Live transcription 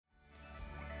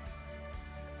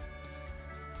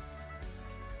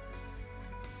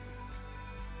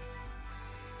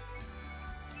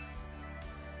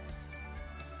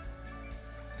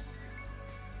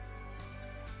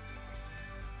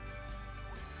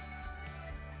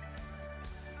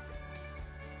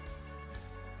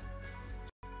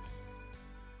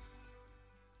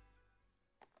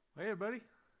Hey, everybody.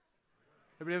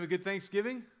 Everybody have a good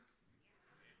Thanksgiving?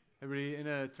 Everybody in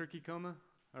a turkey coma?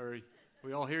 Are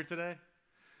we all here today?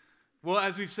 Well,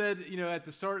 as we've said, at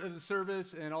the start of the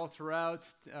service and all throughout,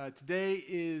 today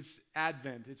is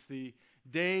Advent. It's the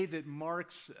day that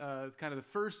marks kind of the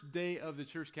first day of the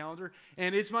church calendar,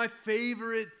 and it's my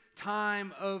favorite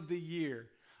time of the year.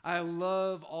 I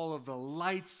love all of the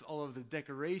lights, all of the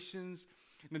decorations.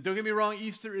 Now, don't get me wrong,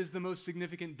 Easter is the most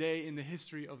significant day in the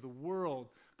history of the world,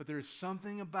 but there is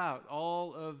something about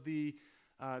all of the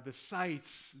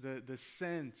sights, the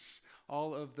scents,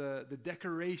 all of the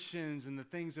decorations and the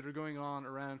things that are going on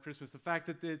around Christmas. The fact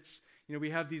that we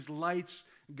have these lights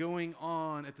going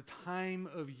on at the time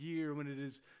of year when it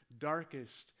is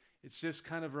darkest, it just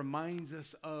kind of reminds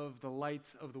us of the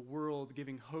light of the world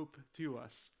giving hope to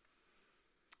us.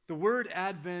 The word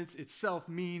Advent itself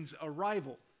means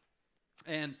arrival.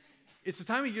 And it's the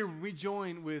time of year when we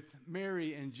join with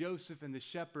Mary and Joseph and the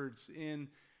shepherds in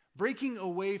breaking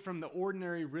away from the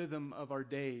ordinary rhythm of our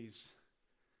days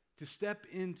to step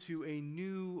into a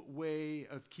new way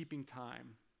of keeping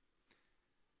time,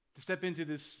 to step into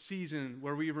this season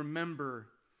where we remember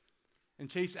and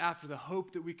chase after the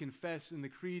hope that we confess in the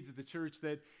creeds of the church,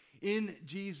 that in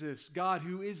Jesus, God,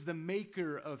 who is the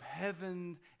maker of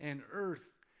heaven and earth,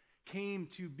 came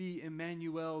to be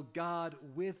Emmanuel, God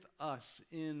with us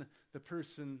in the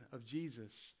person of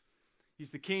Jesus. He's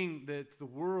the King that the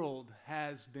world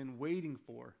has been waiting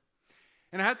for.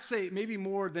 And I have to say, maybe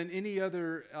more than any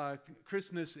other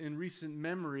Christmas in recent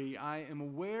memory, I am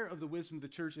aware of the wisdom of the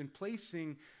church in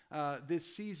placing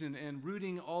this season and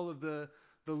rooting all of the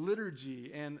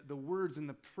liturgy and the words and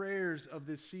the prayers of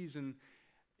this season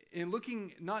in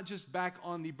looking not just back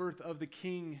on the birth of the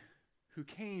King who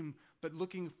came, but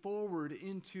looking forward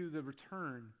into the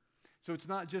return. So it's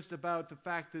not just about the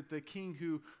fact that the King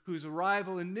whose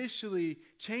arrival initially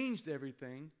changed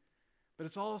everything, but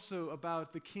it's also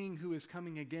about the King who is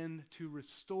coming again to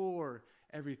restore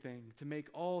everything, to make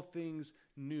all things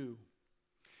new.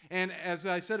 And as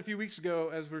I said a few weeks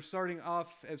ago, as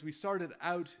we started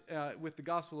out with the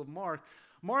Gospel of Mark,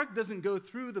 Mark doesn't go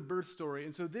through the birth story.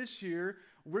 And so this year,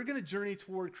 we're going to journey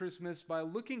toward Christmas by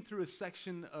looking through a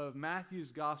section of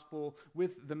Matthew's Gospel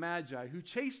with the Magi, who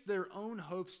chased their own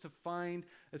hopes to find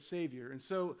a Savior. And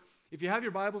so if you have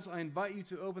your Bibles, I invite you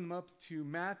to open them up to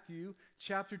Matthew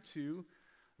chapter 2,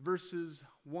 verses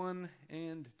 1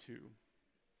 and 2.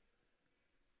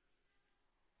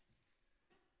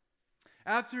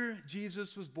 After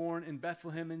Jesus was born in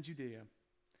Bethlehem in Judea,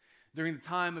 during the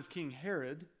time of King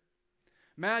Herod,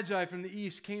 Magi from the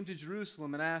east came to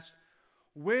Jerusalem and asked,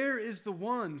 "Where is the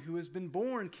one who has been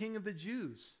born King of the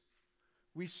Jews?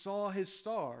 We saw his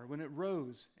star when it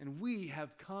rose, and we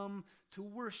have come to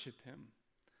worship him."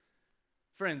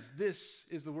 Friends, this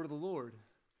is the word of the Lord.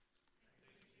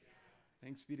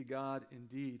 Thanks be to God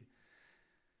indeed.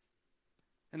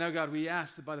 And now, God, we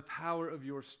ask that by the power of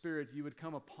your Spirit, you would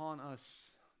come upon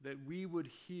us, that we would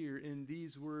hear in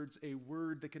these words a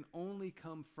word that can only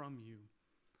come from you,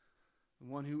 the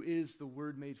one who is the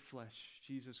Word made flesh,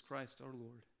 Jesus Christ our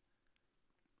Lord.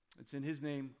 It's in his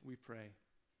name we pray.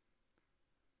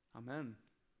 Amen.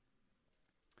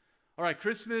 All right,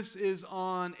 Christmas is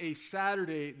on a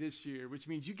Saturday this year, which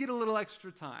means you get a little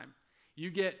extra time.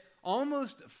 You get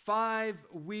almost 5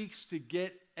 weeks to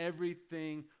get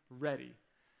everything ready.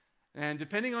 And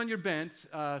depending on your bent,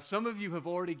 some of you have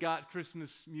already got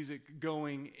Christmas music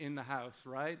going in the house,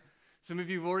 right? Some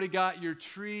of you have already got your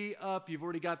tree up. You've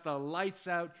already got the lights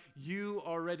out. You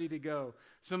are ready to go.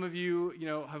 Some of you,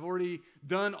 have already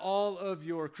done all of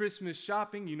your Christmas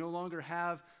shopping. You no longer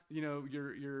have,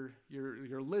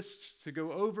 your lists to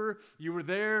go over. You were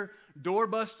there door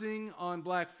busting on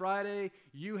Black Friday.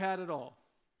 You had it all.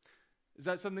 Is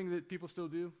that something that people still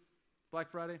do? Black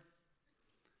Friday?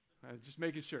 Just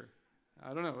making sure.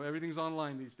 I don't know. Everything's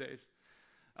online these days.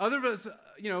 Other of us,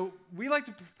 we like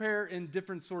to prepare in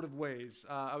different sort of ways.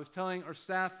 I was telling our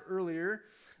staff earlier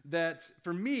that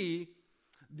for me,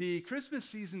 the Christmas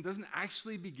season doesn't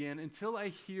actually begin until I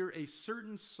hear a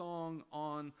certain song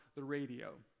on the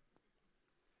radio.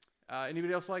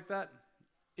 Anybody else like that?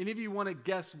 Any of you want to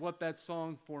guess what that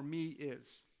song for me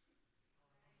is?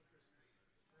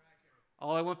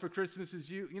 All I Want for Christmas Is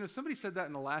You. Somebody said that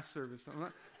in the last service.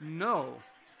 No,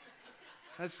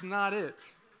 that's not it.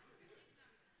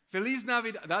 Feliz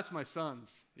Navidad. That's my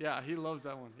son's. Yeah, he loves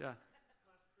that one. Yeah.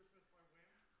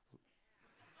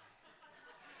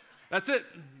 That's it.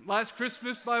 Last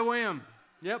Christmas by Wham.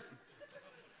 Yep.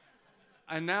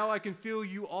 And now I can feel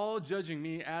you all judging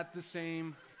me at the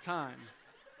same time.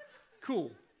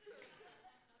 Cool.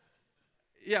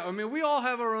 Yeah, I mean, we all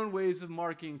have our own ways of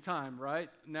marking time, right?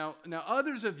 Now,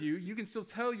 others of you, you can still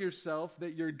tell yourself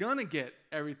that you're going to get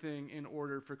everything in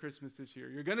order for Christmas this year.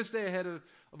 You're going to stay ahead of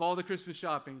all the Christmas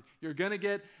shopping. You're going to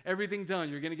get everything done.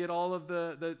 You're going to get all of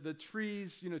the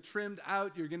trees, trimmed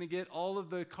out. You're going to get all of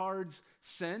the cards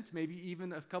sent, maybe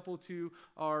even a couple to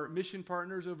our mission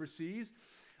partners overseas.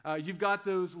 You've got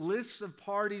those lists of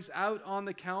parties out on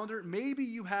the calendar. Maybe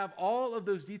you have all of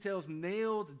those details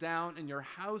nailed down and your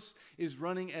house is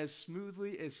running as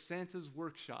smoothly as Santa's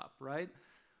workshop, right?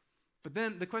 But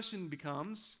then the question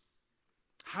becomes,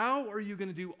 how are you going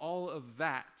to do all of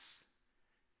that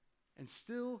and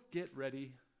still get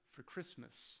ready for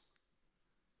Christmas?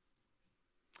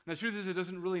 Now, the truth is, it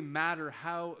doesn't really matter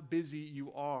how busy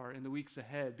you are in the weeks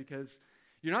ahead, because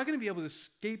you're not going to be able to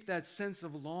escape that sense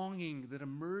of longing that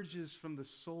emerges from the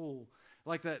soul,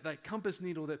 like that compass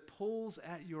needle that pulls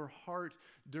at your heart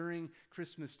during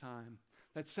Christmas time.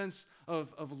 That sense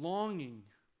of longing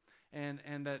and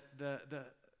that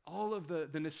all of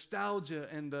the nostalgia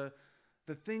and the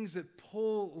things that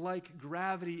pull like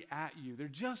gravity at you, they're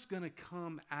just going to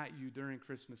come at you during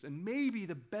Christmas. And maybe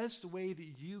the best way that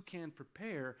you can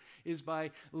prepare is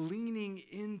by leaning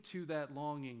into that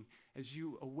longing as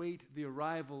you await the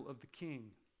arrival of the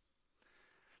King.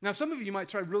 Now, some of you might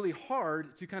try really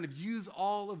hard to kind of use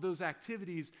all of those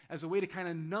activities as a way to kind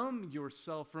of numb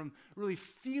yourself from really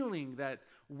feeling that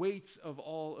weight of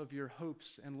all of your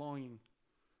hopes and longing.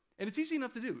 And it's easy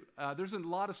enough to do. There's a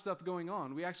lot of stuff going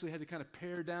on. We actually had to kind of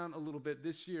pare down a little bit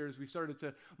this year as we started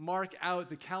to mark out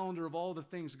the calendar of all the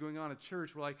things going on at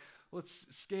church. We're like, let's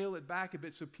scale it back a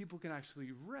bit so people can actually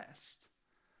rest.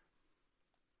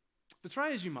 But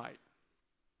try as you might,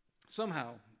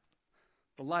 somehow,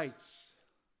 the lights,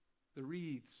 the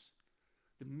wreaths,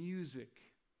 the music,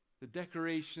 the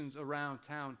decorations around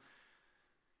town,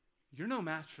 you're no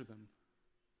match for them.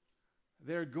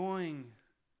 They're going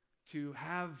to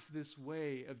have this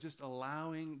way of just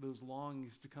allowing those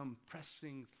longings to come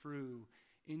pressing through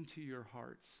into your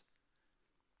hearts.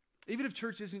 Even if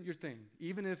church isn't your thing,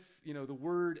 even if, the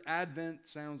word Advent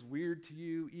sounds weird to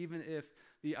you, even if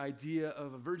the idea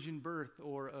of a virgin birth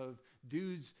or of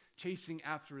dudes chasing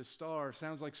after a star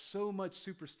sounds like so much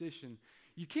superstition,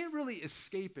 you can't really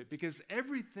escape it, because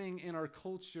everything in our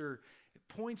culture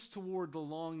points toward the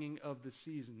longing of the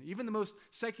season. Even the most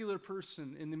secular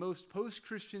person in the most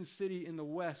post-Christian city in the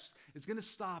West is going to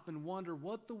stop and wonder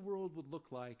what the world would look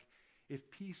like if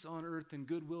peace on earth and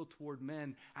goodwill toward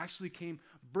men actually came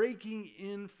breaking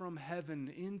in from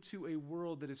heaven into a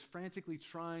world that is frantically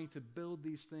trying to build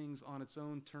these things on its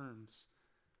own terms.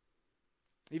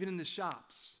 Even in the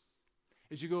shops,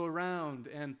 as you go around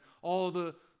and all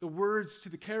the words to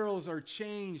the carols are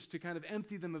changed to kind of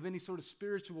empty them of any sort of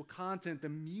spiritual content, the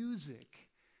music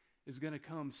is going to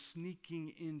come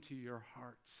sneaking into your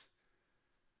heart.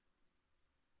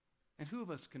 And who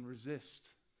of us can resist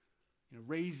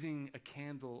raising a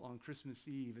candle on Christmas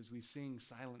Eve as we sing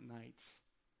Silent Night?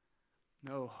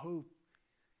 No, hope,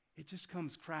 it just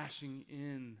comes crashing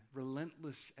in,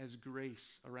 relentless as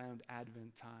grace around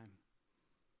Advent time.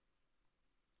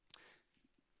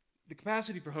 The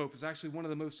capacity for hope is actually one of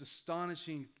the most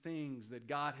astonishing things that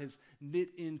God has knit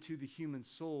into the human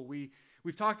soul. We've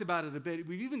talked about it a bit.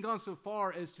 We've even gone so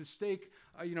far as to stake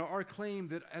our claim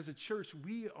that as a church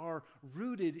we are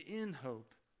rooted in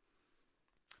hope.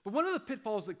 But one of the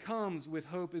pitfalls that comes with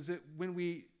hope is that when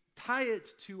we tie it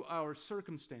to our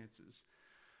circumstances,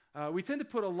 we tend to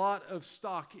put a lot of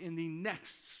stock in the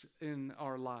nexts in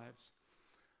our lives.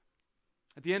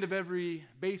 At the end of every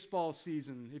baseball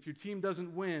season, if your team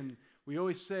doesn't win, we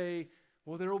always say,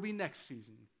 well, there will be next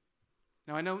season.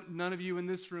 Now, I know none of you in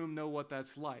this room know what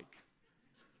that's like.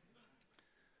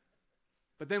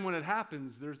 But then when it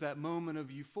happens, there's that moment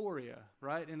of euphoria,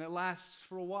 right? And it lasts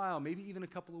for a while, maybe even a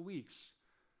couple of weeks.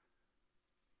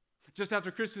 Just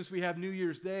after Christmas, we have New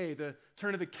Year's Day, the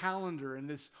turn of the calendar, and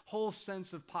this whole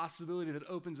sense of possibility that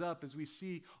opens up as we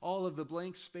see all of the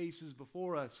blank spaces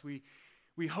before us.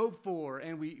 We hope for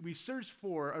and we search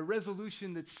for a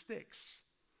resolution that sticks.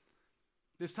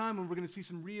 This time when we're going to see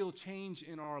some real change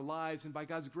in our lives, and by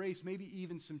God's grace, maybe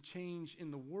even some change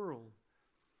in the world.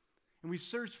 And we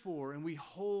search for and we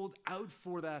hold out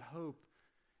for that hope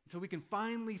until we can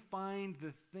finally find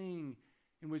the thing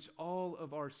in which all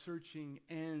of our searching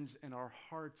ends and our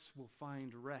hearts will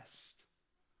find rest.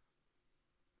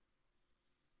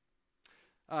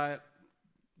 The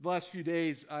last few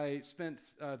days, I spent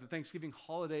the Thanksgiving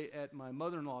holiday at my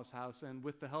mother-in-law's house, and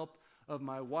with the help of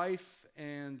my wife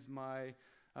and my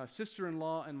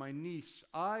sister-in-law and my niece,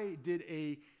 I did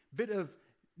a bit of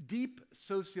deep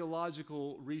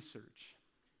sociological research.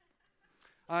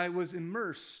 I was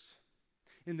immersed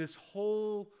in this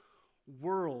whole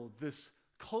world, this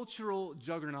cultural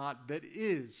juggernaut that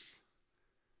is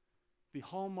the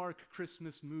Hallmark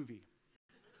Christmas movie.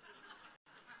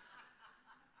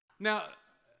 Now,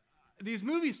 these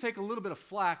movies take a little bit of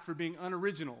flack for being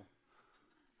unoriginal.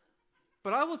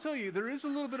 But I will tell you, there is a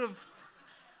little bit of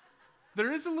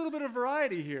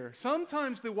variety here.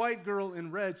 Sometimes the white girl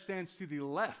in red stands to the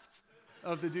left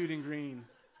of the dude in green,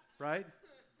 right?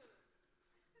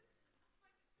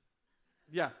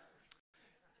 Yeah.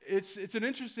 It's an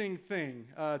interesting thing.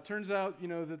 Turns out,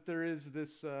 that there is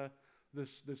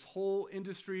this whole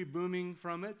industry booming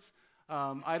from it.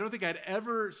 I don't think I'd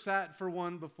ever sat for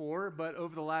one before, but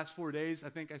over the last 4 days, I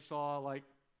think I saw like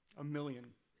 1 million.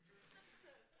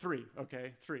 3.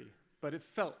 But it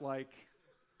felt like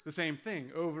the same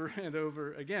thing over and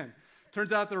over again.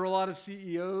 Turns out there are a lot of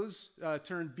CEOs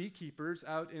turned beekeepers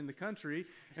out in the country,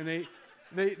 and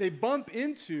they bump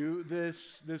into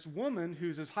this woman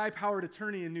who's this high-powered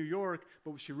attorney in New York,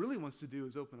 but what she really wants to do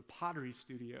is open a pottery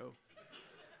studio.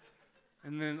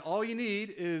 And then all you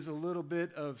need is a little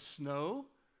bit of snow,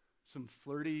 some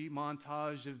flirty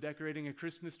montage of decorating a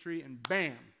Christmas tree, and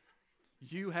bam,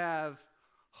 you have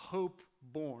hope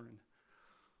born.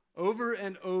 Over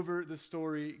and over the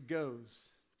story goes.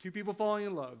 2 people falling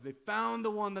in love. They found the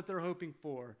one that they're hoping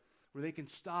for, where they can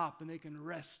stop and they can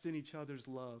rest in each other's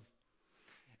love.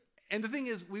 And the thing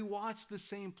is, we watch the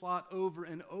same plot over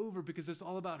and over because it's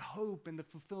all about hope and the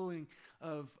fulfilling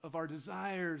of our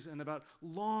desires and about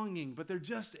longing, but they're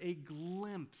just a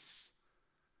glimpse.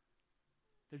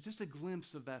 They're just a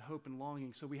glimpse of that hope and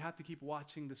longing, so we have to keep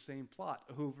watching the same plot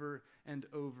over and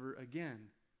over again.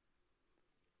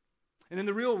 And in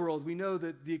the real world, we know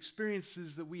that the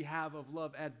experiences that we have of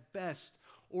love at best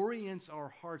orients our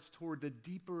hearts toward the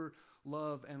deeper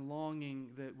love and longing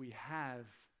that we have,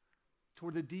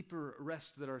 toward the deeper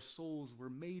rest that our souls were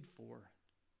made for.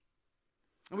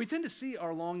 And we tend to see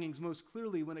our longings most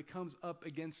clearly when it comes up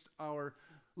against our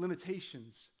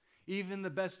limitations. Even the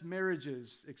best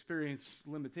marriages experience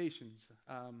limitations.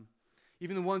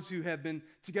 Even the ones who have been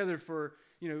together for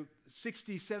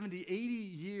 60, 70, 80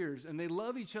 years, and they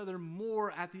love each other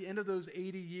more at the end of those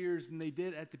 80 years than they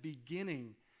did at the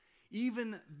beginning.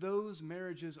 Even those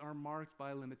marriages are marked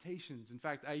by limitations. In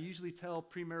fact, I usually tell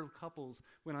premarital couples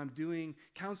when I'm doing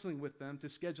counseling with them to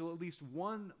schedule at least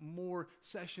one more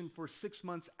session for 6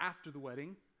 months after the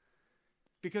wedding,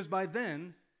 because by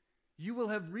then, you will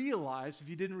have realized, if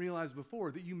you didn't realize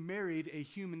before, that you married a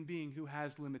human being who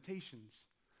has limitations.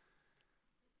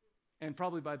 And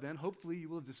probably by then, hopefully, you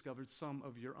will have discovered some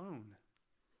of your own.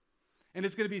 And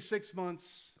it's going to be 6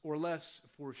 months or less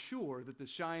for sure that the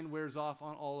shine wears off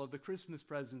on all of the Christmas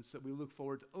presents that we look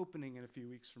forward to opening in a few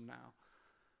weeks from now.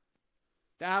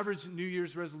 The average New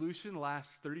Year's resolution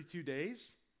lasts 32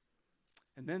 days,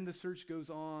 and then the search goes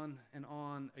on and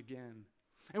on again.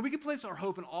 And we can place our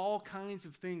hope in all kinds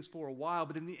of things for a while,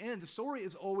 but in the end, the story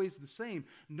is always the same.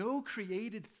 No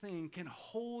created thing can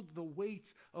hold the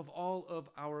weight of all of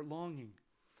our longing.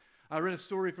 I read a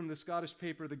story from the Scottish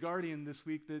paper, The Guardian, this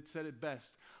week that said it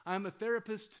best. I'm a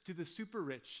therapist to the super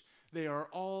rich. They are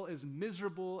all as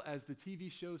miserable as the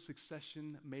TV show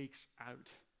Succession makes out.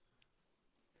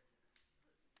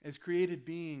 As created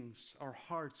beings, our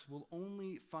hearts will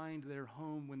only find their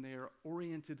home when they are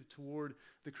oriented toward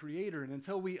the Creator. And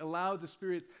until we allow the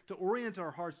Spirit to orient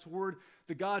our hearts toward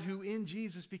the God who in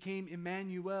Jesus became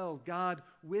Emmanuel, God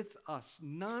with us,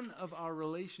 none of our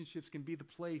relationships can be the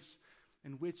place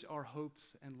in which our hopes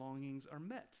and longings are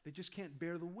met. They just can't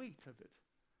bear the weight of it.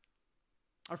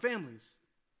 Our families,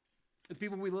 the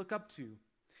people we look up to,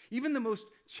 even the most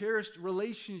cherished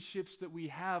relationships that we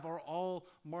have are all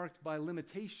marked by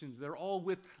limitations. They're all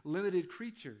with limited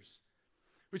creatures,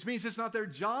 which means it's not their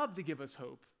job to give us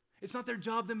hope. It's not their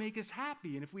job to make us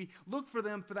happy. And if we look for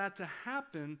them for that to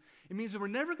happen, it means that we're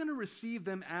never going to receive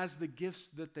them as the gifts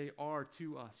that they are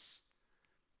to us.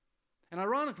 And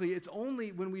ironically, it's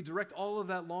only when we direct all of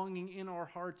that longing in our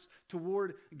hearts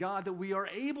toward God that we are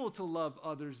able to love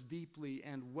others deeply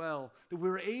and well, that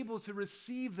we're able to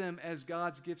receive them as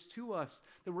God's gifts to us,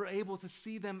 that we're able to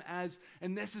see them as a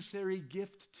necessary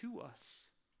gift to us.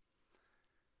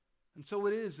 And so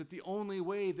it is that the only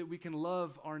way that we can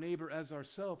love our neighbor as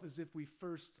ourselves is if we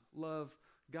first love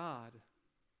God.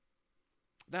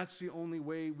 That's the only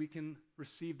way we can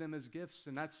receive them as gifts,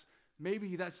 and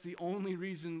maybe that's the only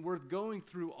reason worth going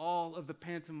through all of the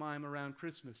pantomime around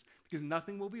Christmas, because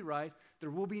nothing will be right,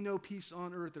 there will be no peace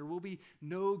on earth, there will be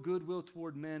no goodwill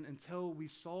toward men until we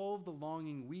solve the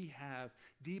longing we have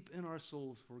deep in our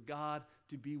souls for God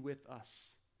to be with us,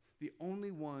 the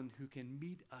only one who can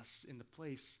meet us in the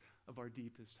place of our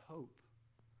deepest hope.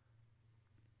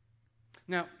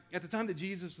 Now, at the time that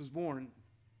Jesus was born,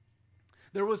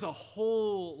 there was a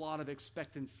whole lot of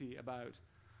expectancy about.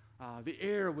 The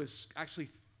air was actually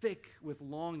thick with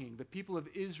longing. The people of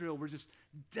Israel were just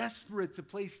desperate to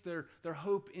place their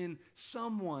hope in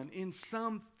someone, in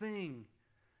something.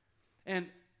 And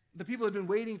the people had been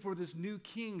waiting for this new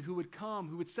king who would come,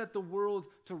 who would set the world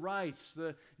to rights.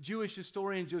 The Jewish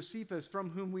historian Josephus, from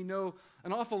whom we know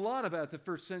an awful lot about the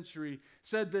first century,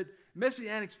 said that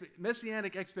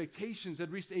messianic expectations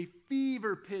had reached a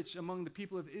fever pitch among the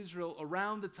people of Israel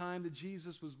around the time that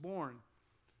Jesus was born.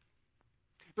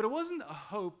 But it wasn't a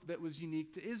hope that was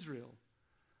unique to Israel.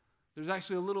 There's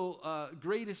actually a little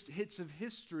greatest hits of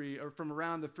history from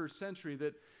around the first century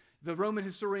that the Roman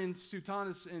historians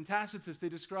Suetonius and Tacitus, they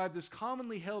describe this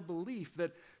commonly held belief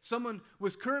that someone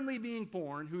was currently being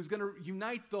born who was going to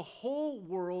unite the whole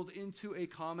world into a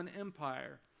common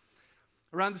empire.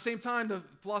 Around the same time, the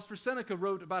philosopher Seneca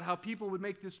wrote about how people would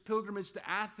make this pilgrimage to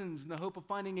Athens in the hope of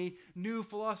finding a new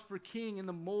philosopher king in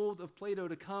the mold of Plato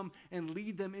to come and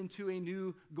lead them into a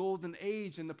new golden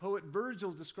age. And the poet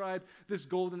Virgil described this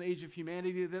golden age of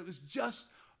humanity that was just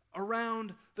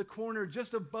around the corner,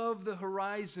 just above the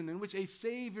horizon, in which a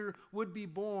Savior would be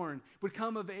born, would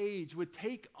come of age, would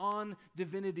take on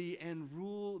divinity and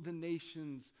rule the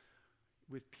nations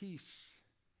with peace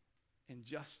and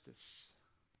justice.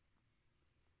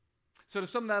 So to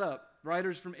sum that up,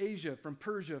 writers from Asia, from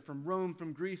Persia, from Rome,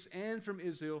 from Greece, and from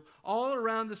Israel, all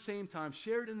around the same time,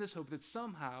 shared in this hope that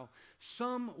somehow,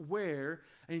 somewhere,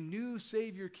 a new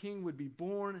Savior King would be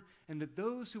born, and that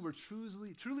those who were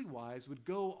truly wise would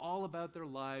go all about their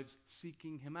lives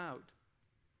seeking him out.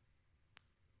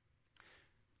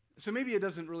 So maybe it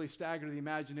doesn't really stagger the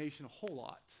imagination a whole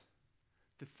lot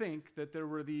to think that there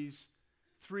were these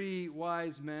 3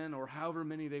 wise men, or however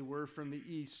many they were from the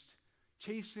east,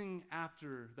 chasing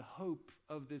after the hope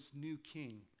of this new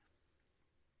king,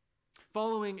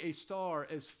 following a star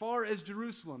as far as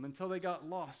Jerusalem until they got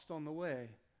lost on the way.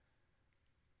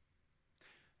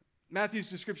 Matthew's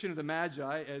description of the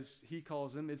Magi, as he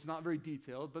calls them, it's not very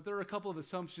detailed, but there are a couple of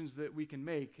assumptions that we can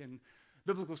make, and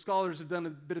biblical scholars have done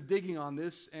a bit of digging on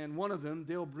this, and one of them,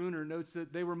 Dale Bruner, notes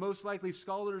that they were most likely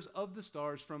scholars of the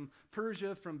stars from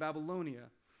Persia, from Babylonia.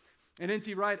 And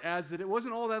N.T. Wright adds that it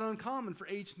wasn't all that uncommon for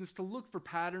ancients to look for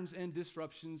patterns and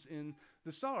disruptions in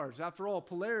the stars. After all,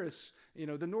 Polaris,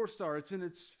 the North Star, it's in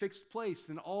its fixed place,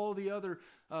 and all the other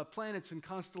planets and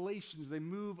constellations, they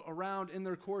move around in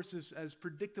their courses as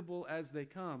predictable as they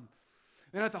come.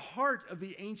 And at the heart of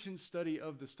the ancient study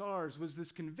of the stars was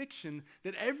this conviction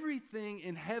that everything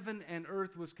in heaven and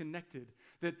earth was connected,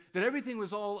 that everything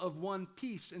was all of one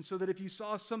piece, and so that if you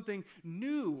saw something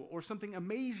new or something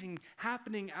amazing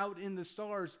happening out in the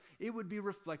stars, it would be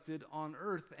reflected on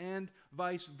earth and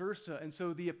vice versa. And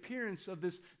so the appearance of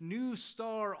this new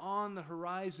star on the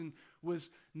horizon was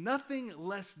nothing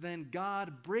less than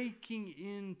God breaking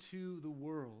into the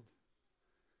world.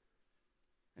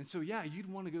 And so,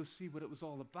 you'd want to go see what it was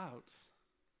all about.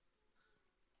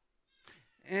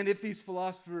 And if these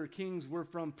philosopher kings were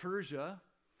from Persia,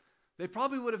 they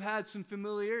probably would have had some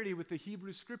familiarity with the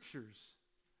Hebrew Scriptures.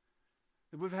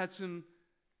 They would have had some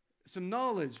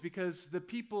knowledge, because the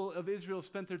people of Israel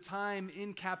spent their time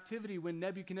in captivity when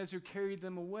Nebuchadnezzar carried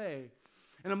them away.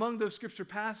 And among those scripture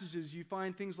passages, you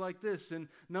find things like this in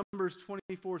Numbers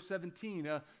 24:17.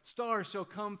 A star shall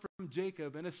come from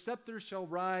Jacob, and a scepter shall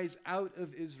rise out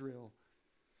of Israel.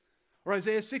 Or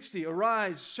Isaiah 60,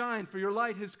 arise, shine, for your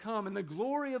light has come, and the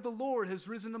glory of the Lord has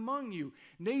risen among you.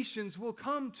 Nations will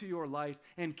come to your light,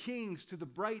 and kings to the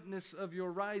brightness of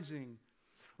your rising.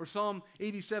 Or Psalm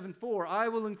 87:4, I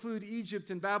will include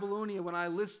Egypt and Babylonia when I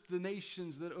list the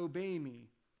nations that obey me.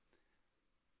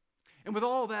 And with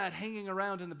all that hanging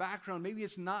around in the background, maybe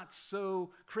it's not so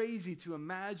crazy to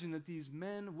imagine that these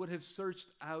men would have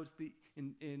searched out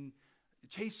in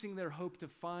chasing their hope to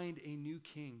find a new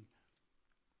king.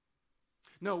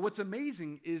 No, what's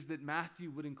amazing is that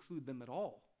Matthew would include them at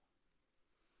all,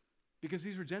 because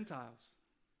these were Gentiles.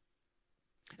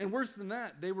 And worse than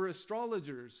that, they were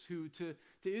astrologers who to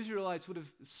Israelites would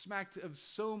have smacked of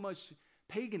so much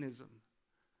paganism.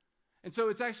 And so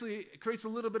it creates a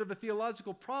little bit of a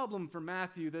theological problem for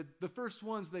Matthew, that the first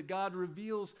ones that God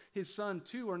reveals his son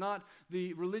to are not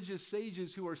the religious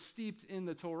sages who are steeped in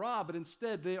the Torah, but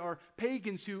instead they are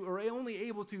pagans who are only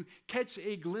able to catch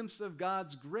a glimpse of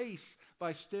God's grace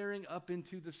by staring up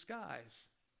into the skies.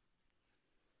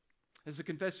 As the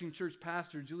Confessing Church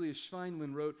pastor Julius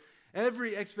Schweinman wrote,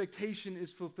 every expectation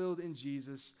is fulfilled in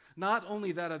Jesus, not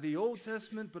only that of the Old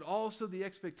Testament, but also the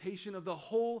expectation of the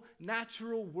whole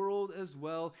natural world as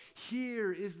well.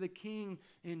 Here is the King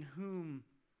in whom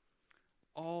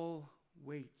all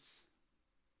waits.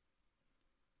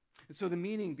 And so the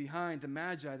meaning behind the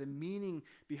Magi, the meaning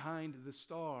behind the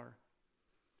star,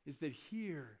 is that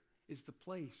here is the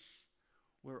place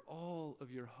where all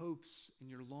of your hopes and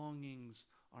your longings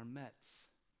are met.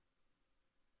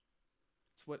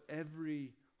 It's what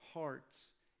every heart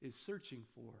is searching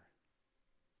for.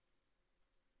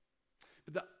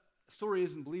 But the story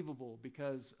isn't believable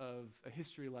because of a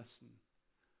history lesson.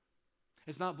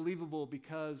 It's not believable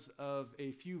because of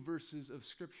a few verses of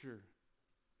Scripture.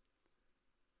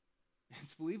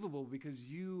 It's believable because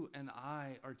you and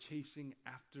I are chasing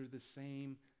after the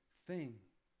same thing.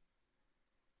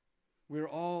 We're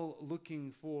all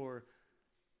looking for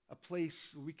a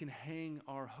place we can hang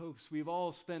our hopes. We've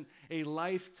all spent a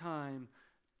lifetime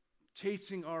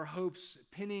chasing our hopes,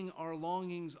 pinning our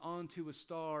longings onto a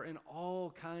star in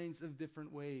all kinds of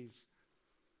different ways.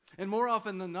 And more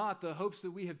often than not, the hopes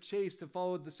that we have chased have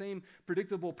followed the same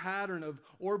predictable pattern of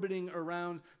orbiting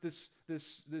around this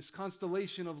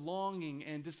constellation of longing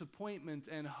and disappointment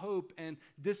and hope and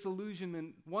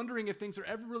disillusionment, wondering if things are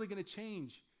ever really going to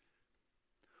change,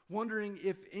 wondering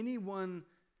if anyone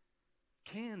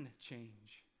can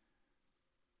change,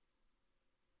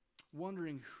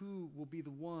 wondering who will be the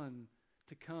one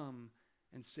to come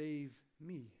and save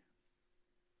me.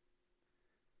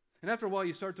 And after a while,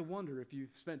 you start to wonder if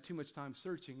you've spent too much time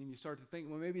searching, and you start to think,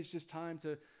 well, maybe it's just time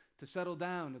to settle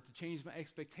down, to change my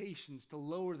expectations, to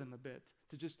lower them a bit,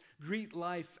 to just greet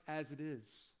life as it is.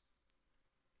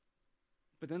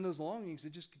 But then those longings,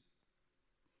 it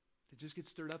just get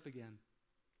stirred up again.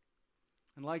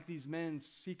 And like these men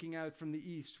seeking out from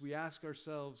the east, we ask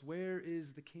ourselves, where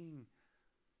is the King?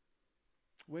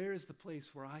 Where is the place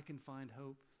where I can find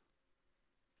hope?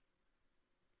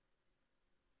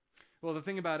 Well, the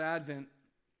thing about Advent,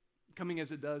 coming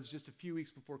as it does just a few weeks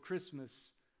before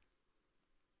Christmas,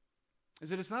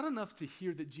 is that it's not enough to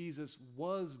hear that Jesus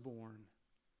was born.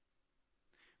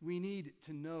 We need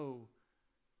to know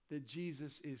that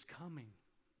Jesus is coming.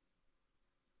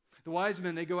 The wise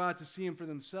men, they go out to see him for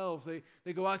themselves.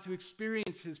 They go out to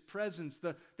experience his presence.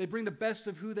 They bring the best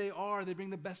of who they are. They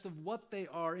bring the best of what they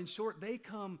are. In short, they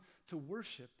come to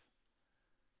worship.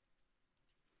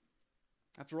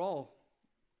 After all,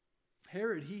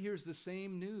 Herod, he hears the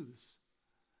same news,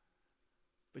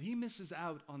 but he misses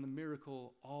out on the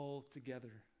miracle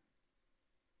altogether.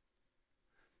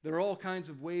 There are all kinds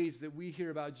of ways that we hear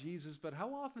about Jesus, but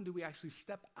how often do we actually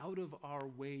step out of our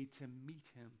way to meet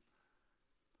him?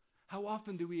 How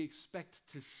often do we expect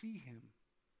to see him?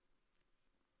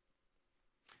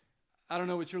 I don't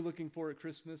know what you're looking for at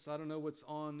Christmas. I don't know what's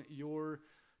on your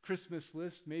Christmas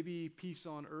list. Maybe peace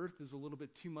on earth is a little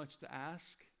bit too much to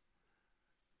ask.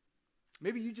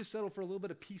 Maybe you just settle for a little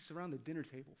bit of peace around the dinner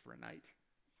table for a night.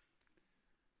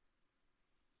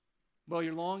 Well,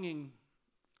 your longing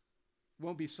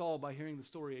won't be solved by hearing the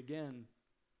story again.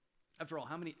 After all,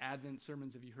 how many Advent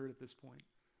sermons have you heard at this point?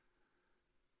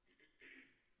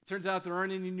 It turns out there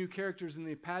aren't any new characters in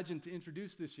the pageant to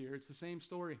introduce this year. It's the same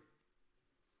story.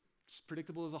 It's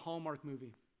predictable as a Hallmark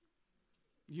movie.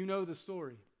 You know the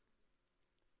story.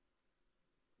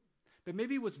 But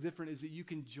maybe what's different is that you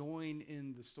can join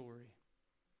in the story.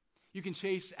 You can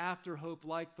chase after hope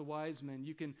like the wise men.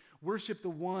 You can worship the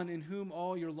one in whom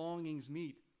all your longings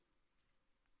meet.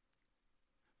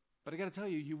 But I got to tell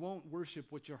you, you won't worship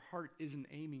what your heart isn't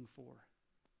aiming for.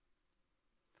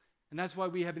 And that's why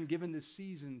we have been given this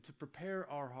season to prepare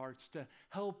our hearts, to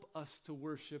help us to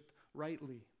worship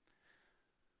rightly.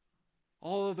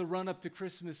 All of the run-up to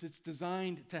Christmas, it's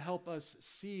designed to help us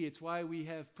see. It's why we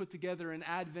have put together an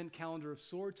Advent calendar of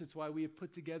sorts. It's why we have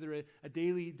put together a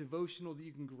daily devotional that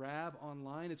you can grab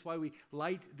online. It's why we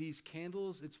light these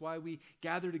candles. It's why we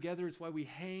gather together. It's why we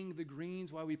hang the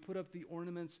greens, why we put up the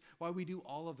ornaments, why we do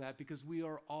all of that, because we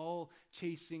are all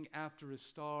chasing after a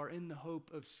star in the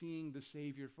hope of seeing the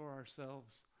Savior for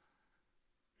ourselves.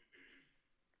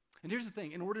 And here's the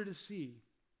thing, in order to see,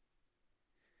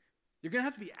 you're going to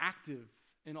have to be active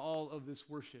in all of this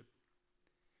worship.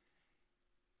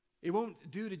 It won't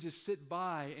do to just sit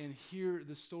by and hear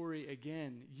the story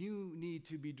again. You need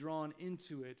to be drawn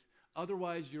into it.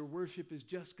 Otherwise, your worship is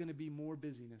just going to be more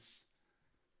busyness.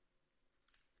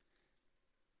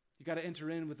 You got to enter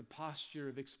in with a posture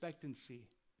of expectancy.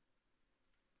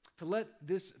 To let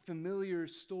this familiar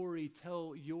story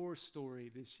tell your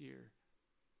story this year.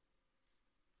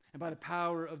 And by the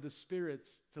power of the Spirit,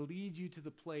 to lead you to the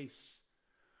place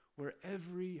where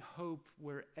every hope,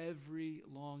 where every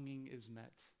longing is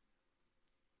met.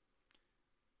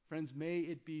 Friends, may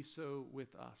it be so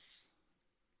with us.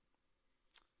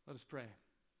 Let us pray.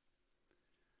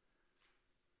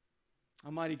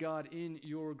 Almighty God, in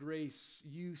your grace,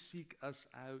 you seek us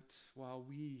out while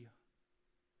we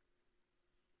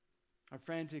are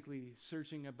frantically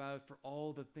searching about for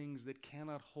all the things that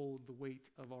cannot hold the weight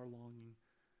of our longing.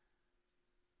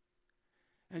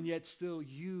 And yet still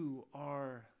you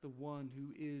are the one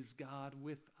who is God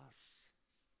with us,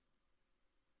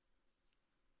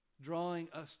 drawing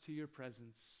us to your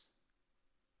presence,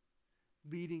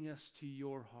 leading us to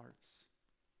your heart.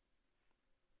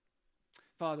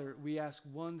 Father, we ask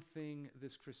one thing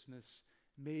this Christmas.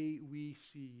 May we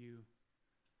see you.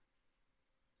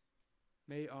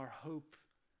 May our hope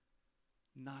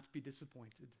not be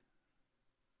disappointed.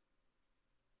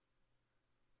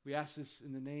 We ask this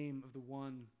in the name of the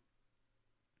one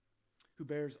who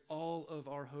bears all of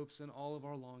our hopes and all of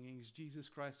our longings, Jesus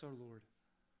Christ our Lord.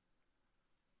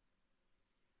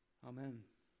 Amen.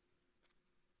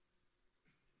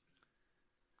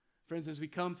 Friends, as we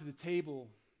come to the table,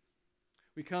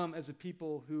 we come as a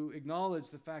people who acknowledge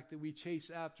the fact that we chase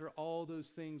after all those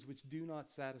things which do not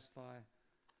satisfy.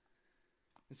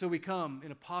 And so we come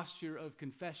in a posture of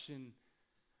confession,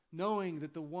 knowing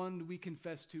that the one we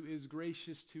confess to is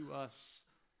gracious to us,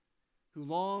 who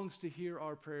longs to hear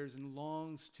our prayers and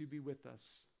longs to be with us.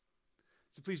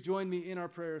 So please join me in our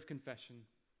prayer of confession.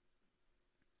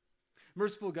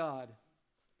 Merciful God,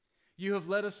 you have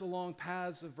led us along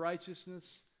paths of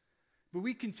righteousness, but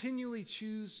we continually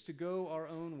choose to go our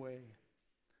own way.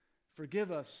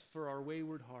 Forgive us for our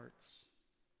wayward hearts.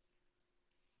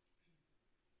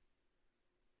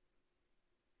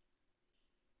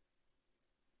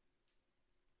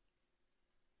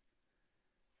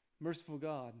 Merciful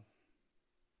God,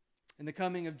 in the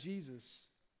coming of Jesus,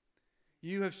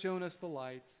 you have shown us the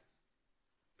light,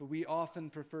 but we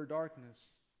often prefer darkness.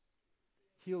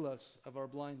 Heal us of our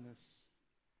blindness.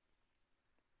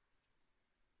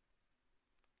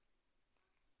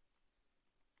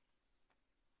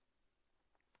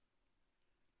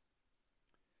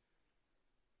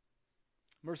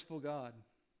 Merciful God,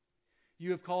 you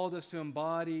have called us to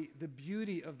embody the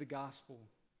beauty of the gospel,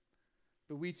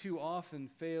 but we too often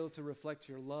fail to reflect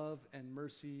your love and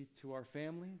mercy to our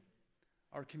family,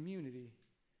 our community,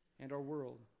 and our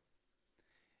world.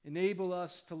 Enable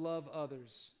us to love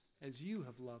others as you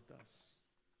have loved us.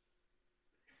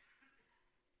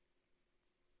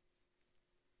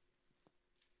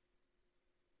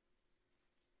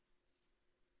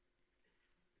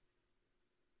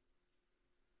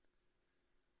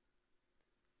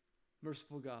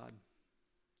 Merciful God,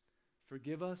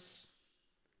 forgive us,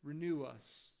 renew us,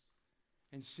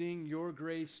 and sing your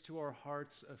grace to our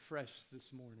hearts afresh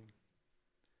this morning.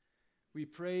 We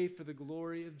pray for the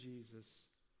glory of Jesus,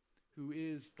 who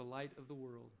is the light of the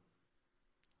world.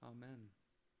 Amen.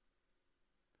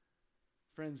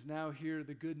 Friends, now hear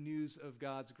the good news of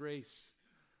God's grace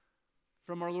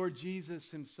from our Lord Jesus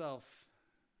himself,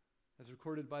 as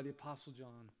recorded by the Apostle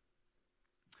John.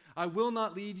 I will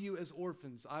not leave you as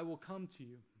orphans. I will come to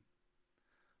you.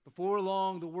 Before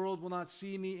long, the world will not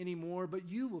see me anymore, but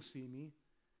you will see me.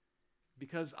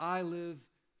 Because I live,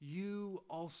 you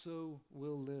also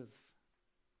will live.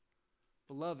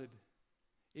 Beloved,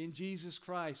 in Jesus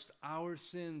Christ, our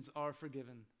sins are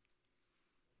forgiven.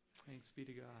 Thanks be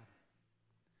to God.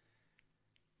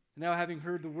 Now, having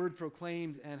heard the word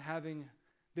proclaimed and having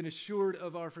been assured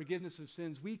of our forgiveness of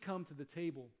sins, we come to the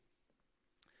table,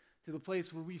 to the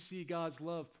place where we see God's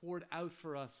love poured out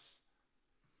for us,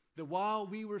 that while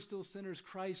we were still sinners,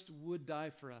 Christ would die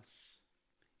for us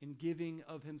in giving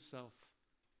of himself.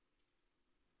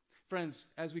 Friends,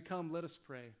 as we come, let us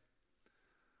pray.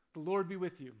 The Lord be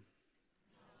with you.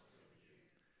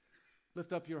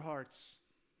 Lift up your hearts.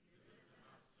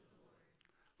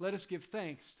 Let us give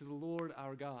thanks to the Lord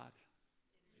our God.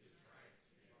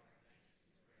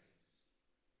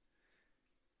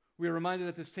 We are reminded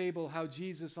at this table how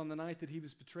Jesus, on the night that he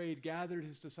was betrayed, gathered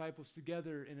his disciples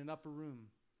together in an upper room.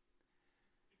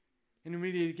 And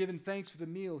when he had given thanks for the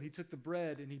meal, he took the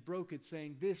bread and he broke it,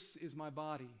 saying, "This is my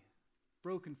body,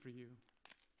 broken for you.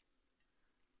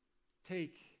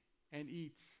 Take and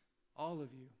eat, all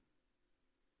of you.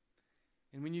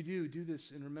 And when you do, do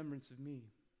this in remembrance of me."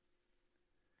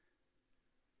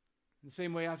 In the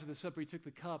same way, after the supper, he took the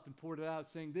cup and poured it out,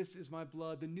 saying, "This is my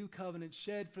blood, the new covenant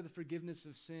shed for the forgiveness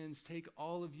of sins. Take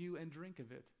all of you and drink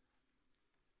of it."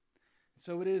 And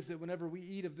so it is that whenever we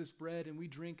eat of this bread and we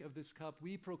drink of this cup,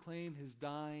 we proclaim his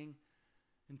dying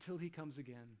until he comes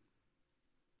again.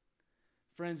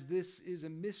 Friends, this is a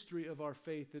mystery of our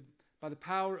faith, that by the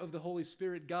power of the Holy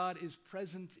Spirit, God is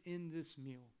present in this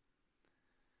meal.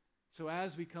 So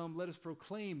as we come, let us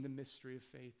proclaim the mystery of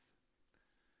faith.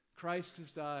 Christ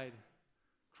has died.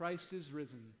 Christ is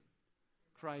risen.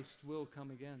 Christ will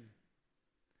come again.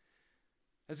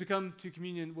 As we come to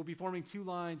communion, we'll be forming two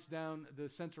lines down the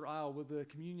center aisle. Will the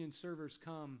communion servers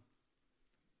come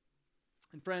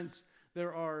And friends,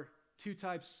 there are two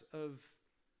types of,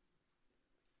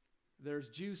 there's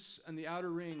juice on the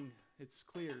outer ring. It's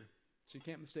clear, so you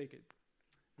can't mistake it.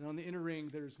 And on the inner ring,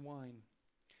 there's wine.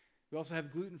 We also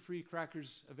have gluten-free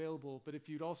crackers available, but if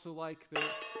you'd also like the...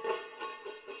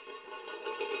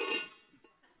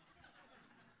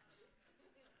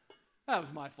 That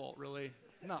was my fault, really,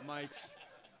 not Mike's.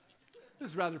 It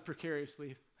was rather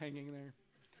precariously hanging there.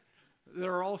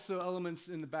 There are also elements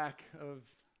in the back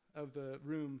of the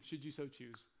room, should you so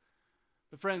choose.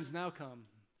 But friends, now come.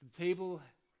 The table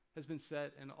has been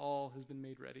set and all has been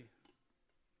made ready.